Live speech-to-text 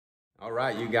All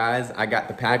right, you guys, I got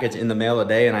the package in the mail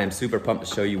today and I am super pumped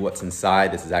to show you what's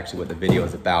inside. This is actually what the video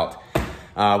is about.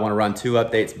 I want to run two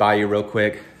updates by you real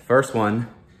quick. First one,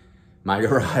 my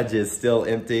garage is still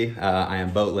empty. I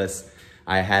am boatless.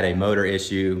 I had a motor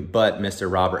issue, but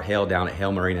Mr. Robert Hale down at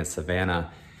Hale Marine in Savannah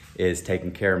is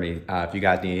taking care of me. If you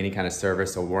guys need any kind of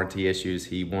service or warranty issues,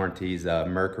 he warranties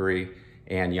Mercury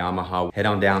and Yamaha. Head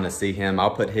on down to see him. I'll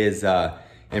put his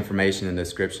information in the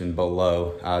description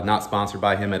below. Not sponsored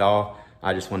by him at all.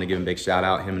 I just want to give him a big shout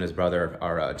out. Him and his brother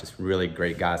are just really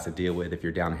great guys to deal with if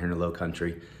you're down here in the low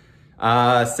country.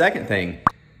 Second thing,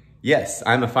 yes,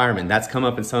 I'm a fireman. That's come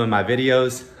up in some of my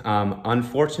videos.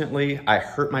 Unfortunately, I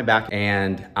hurt my back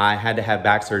and I had to have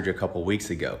back surgery a couple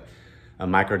weeks ago. A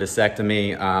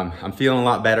microdiscectomy. I'm feeling a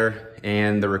lot better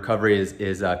and the recovery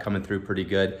is coming through pretty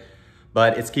good.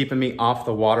 But it's keeping me off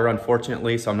the water,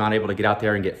 unfortunately, so I'm not able to get out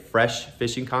there and get fresh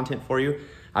fishing content for you.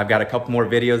 I've got a couple more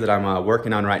videos that I'm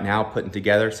working on right now, putting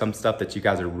together some stuff that you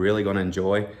guys are really gonna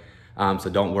enjoy. So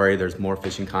don't worry, there's more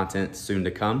fishing content soon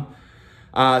to come.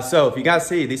 So if you guys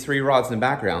see these three rods in the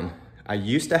background, I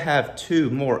used to have two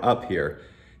more up here.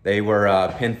 They were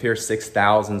Pinfear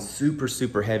 6000,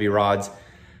 super heavy rods.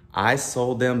 I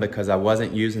sold them because I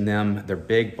wasn't using them. They're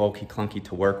big, bulky, clunky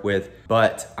to work with,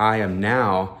 but I am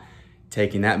now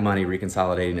taking that money,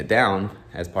 reconsolidating it down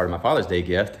as part of my Father's Day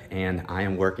gift, and I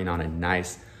am working on a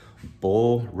nice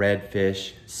bull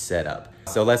redfish setup.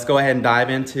 So let's go ahead and dive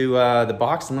into the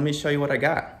box and let me show you what I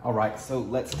got. All right, so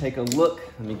let's take a look.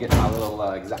 Let me get my little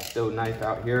X-Acto knife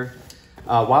out here.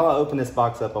 While I open this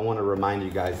box up, I want to remind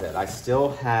you guys that I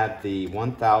still have the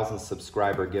 1,000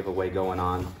 subscriber giveaway going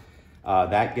on.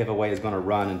 That giveaway is going to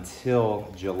run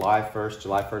until July 1st.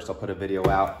 July 1st, I'll put a video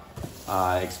out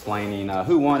explaining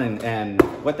who won and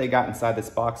what they got inside this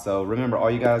box. So remember, all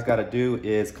you guys got to do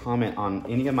is comment on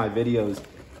any of my videos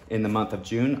in the month of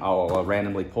June. I'll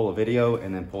randomly pull a video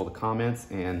and then pull the comments,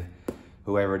 and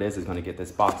whoever it is going to get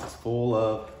this box. It's full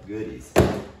of goodies.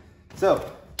 So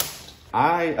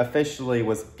I officially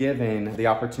was given the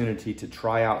opportunity to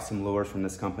try out some lures from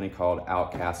this company called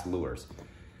Outcast Lures.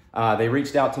 They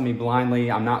reached out to me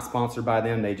blindly. I'm not sponsored by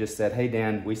them. They just said, hey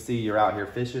Dan, we see you're out here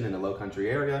fishing in the low country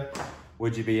area.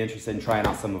 Would you be interested in trying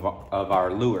out some of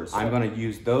our lures? I'm gonna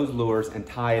use those lures and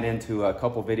tie it into a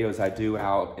couple videos I do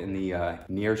out in the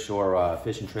nearshore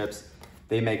fishing trips.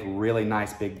 They make really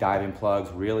nice big diving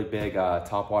plugs, really big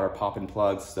topwater popping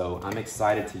plugs. So I'm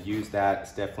excited to use that.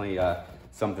 It's definitely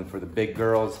something for the big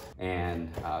girls, and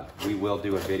we will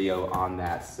do a video on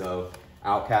that. So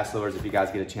Outcast Lures, if you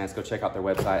guys get a chance, go check out their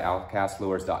website,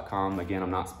 outcastlures.com. Again,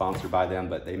 I'm not sponsored by them,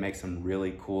 but they make some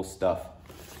really cool stuff.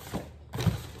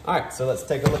 All right, so let's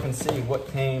take a look and see what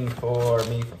came for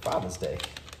me for Father's Day.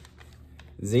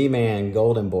 Z-Man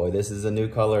Golden Boy. This is a new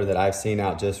color that I've seen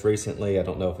out just recently. I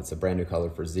don't know if it's a brand new color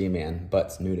for Z-Man, but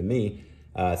it's new to me.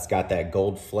 It's got that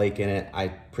gold flake in it. I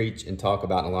preach and talk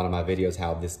about in a lot of my videos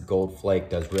how this gold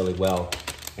flake does really well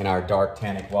in our dark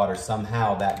tannic water.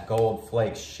 Somehow that gold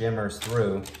flake shimmers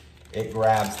through. It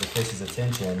grabs the fish's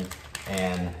attention,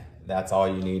 and that's all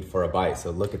you need for a bite.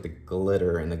 So look at the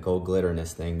glitter and the gold glitter in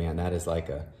this thing, man. That's like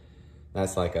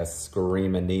a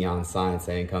screaming neon sign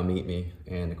saying, come eat me.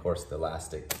 And of course the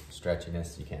elastic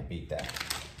stretchiness, you can't beat that.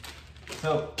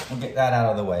 So we'll get that out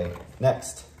of the way.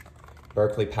 Next,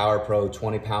 Berkley Power Pro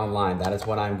 20-pound line. That is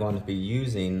what I'm going to be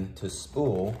using to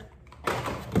spool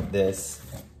this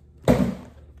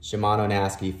Shimano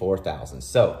Nasky 4000.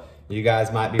 So you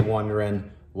guys might be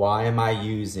wondering, why am I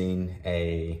using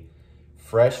a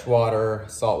freshwater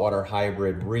saltwater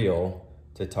hybrid reel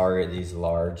to target these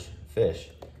large fish?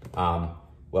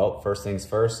 Well, first things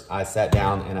first, I sat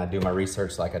down and I do my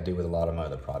research like I do with a lot of my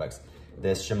other products.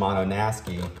 This Shimano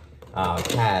Nasky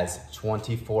has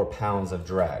 24 pounds of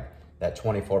drag. That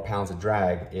 24 pounds of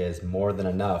drag is more than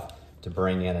enough to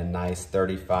bring in a nice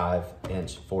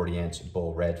 35-inch, 40-inch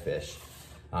bull redfish.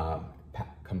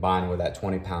 Combined with that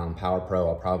 20-pound Power Pro,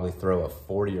 I'll probably throw a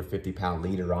 40 or 50-pound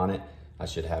leader on it. I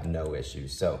should have no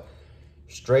issues. So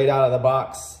straight out of the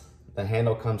box, the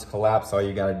handle comes collapsed. All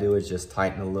you got to do is just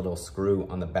tighten a little screw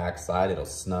on the back side. It'll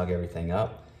snug everything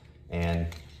up, and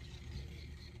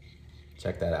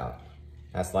check that out.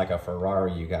 That's like a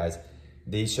Ferrari, you guys.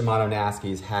 These Shimano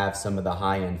Naskys have some of the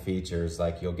high-end features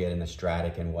like you'll get in the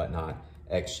Stratic and whatnot.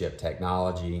 X-Ship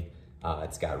technology.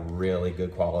 It's got really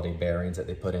good quality bearings that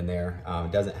they put in there.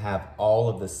 It doesn't have all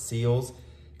of the seals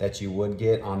that you would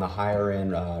get on the higher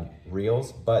end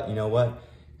reels, but you know what?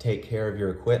 Take care of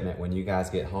your equipment. When you guys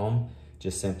get home,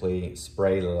 just simply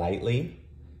spray lightly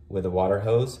with a water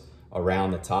hose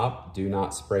around the top. Do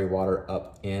not spray water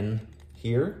up in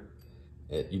here.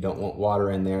 You don't want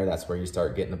water in there. That's where you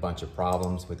start getting a bunch of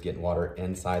problems with getting water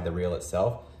inside the reel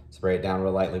itself. Spray it down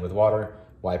real lightly with water,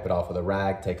 wipe it off with a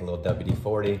rag, take a little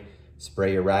WD-40,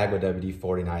 spray your rag with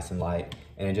WD-40 nice and light,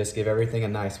 and then just give everything a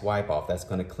nice wipe off. That's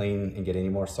gonna clean and get any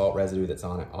more salt residue that's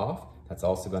on it off. That's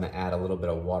also gonna add a little bit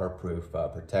of waterproof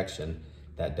protection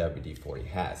that WD-40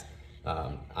 has.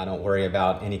 I don't worry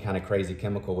about any kind of crazy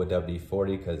chemical with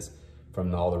WD-40 because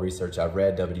from all the research I've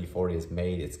read, WD-40 is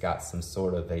made, it's got some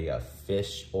sort of a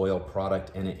fish oil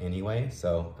product in it anyway.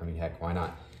 So, I mean, heck, why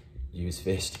not use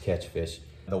fish to catch fish?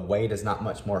 The weight is not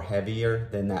much more heavier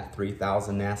than that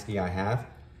 3000 NASCI I have.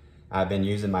 I've been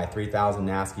using my 3000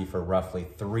 NASCI for roughly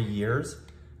 3 years.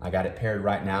 I got it paired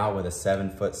right now with a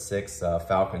 7'6"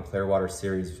 Falcon Clearwater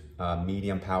Series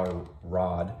medium power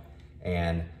rod,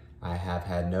 and I have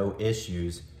had no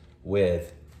issues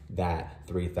with that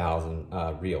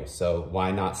 3000 reel. So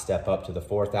why not step up to the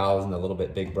 4000, a little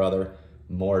bit big brother,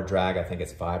 more drag. I think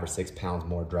it's 5 or 6 pounds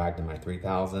more drag than my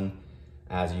 3000.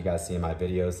 As you guys see in my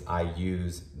videos, I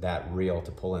use that reel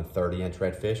to pull in 30-inch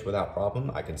redfish without problem.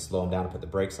 I can slow them down and put the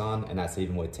brakes on, and that's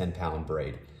even with 10-pound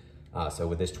braid. So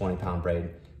with this 20-pound braid,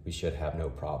 we should have no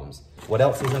problems. What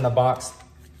else is in the box?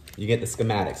 You get the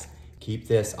schematics. Keep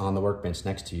this on the workbench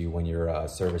next to you when you're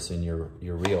servicing your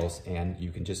reels, and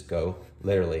you can just go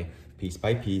literally piece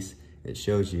by piece. It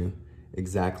shows you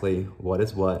exactly what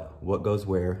is what goes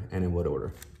where, and in what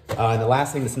order. And the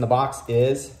last thing that's in the box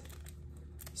is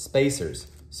spacers.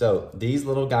 So these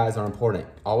little guys are important.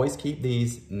 Always keep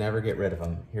these, never get rid of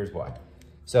them. Here's why.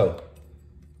 So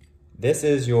this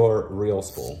is your reel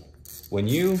spool. When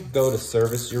you go to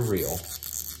service your reel,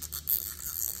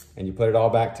 and you put it all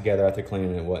back together after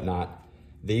cleaning and whatnot,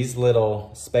 these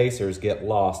little spacers get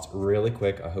lost really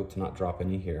quick. I hope to not drop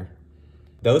any here.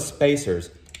 Those spacers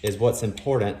is what's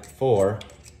important for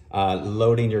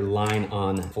loading your line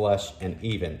on flush and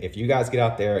even. If you guys get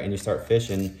out there and you start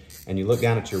fishing and you look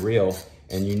down at your reel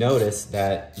and you notice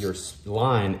that your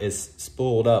line is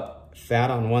spooled up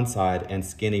fat on one side and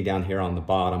skinny down here on the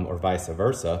bottom, or vice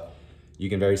versa, you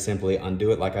can very simply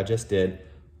undo it like I just did.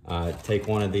 Take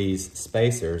one of these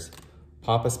spacers,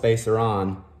 pop a spacer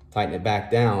on, tighten it back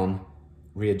down,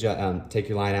 readjust, take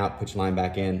your line out, put your line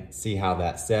back in, see how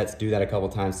that sets. Do that a couple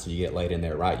times till you get laid in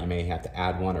there right. You may have to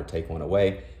add one or take one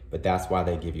away, but that's why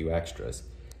they give you extras.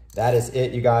 That is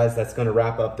it, you guys. That's gonna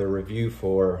wrap up the review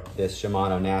for this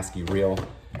Shimano NASCI reel.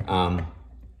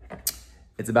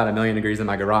 It's about 1,000,000 degrees in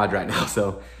my garage right now,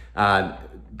 so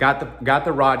got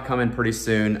the rod coming pretty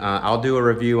soon. I'll do a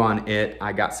review on it.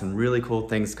 I got some really cool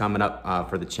things coming up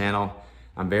for the channel.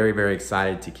 I'm very, very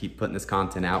excited to keep putting this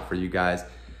content out for you guys.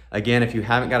 Again, if you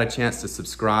haven't got a chance to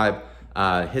subscribe,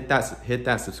 hit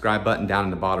that subscribe button down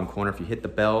in the bottom corner. If you hit the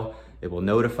bell, it will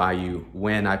notify you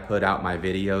when I put out my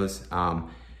videos.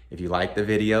 If you like the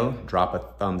video, drop a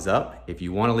thumbs up. If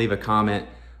you want to leave a comment,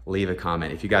 leave a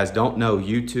comment. If you guys don't know,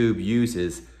 YouTube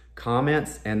uses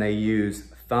comments and they use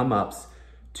thumb ups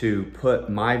to put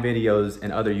my videos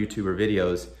and other YouTuber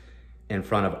videos in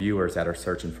front of viewers that are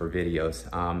searching for videos.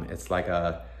 It's like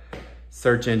a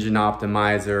search engine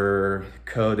optimizer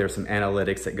code. There's some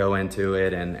analytics that go into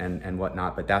it and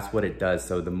whatnot, but that's what it does.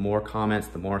 So the more comments,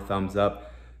 the more thumbs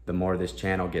up, the more this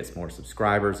channel gets more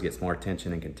subscribers, gets more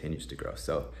attention, and continues to grow.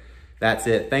 So that's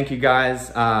it. Thank you guys.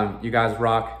 You guys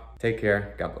rock. Take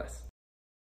care. God bless.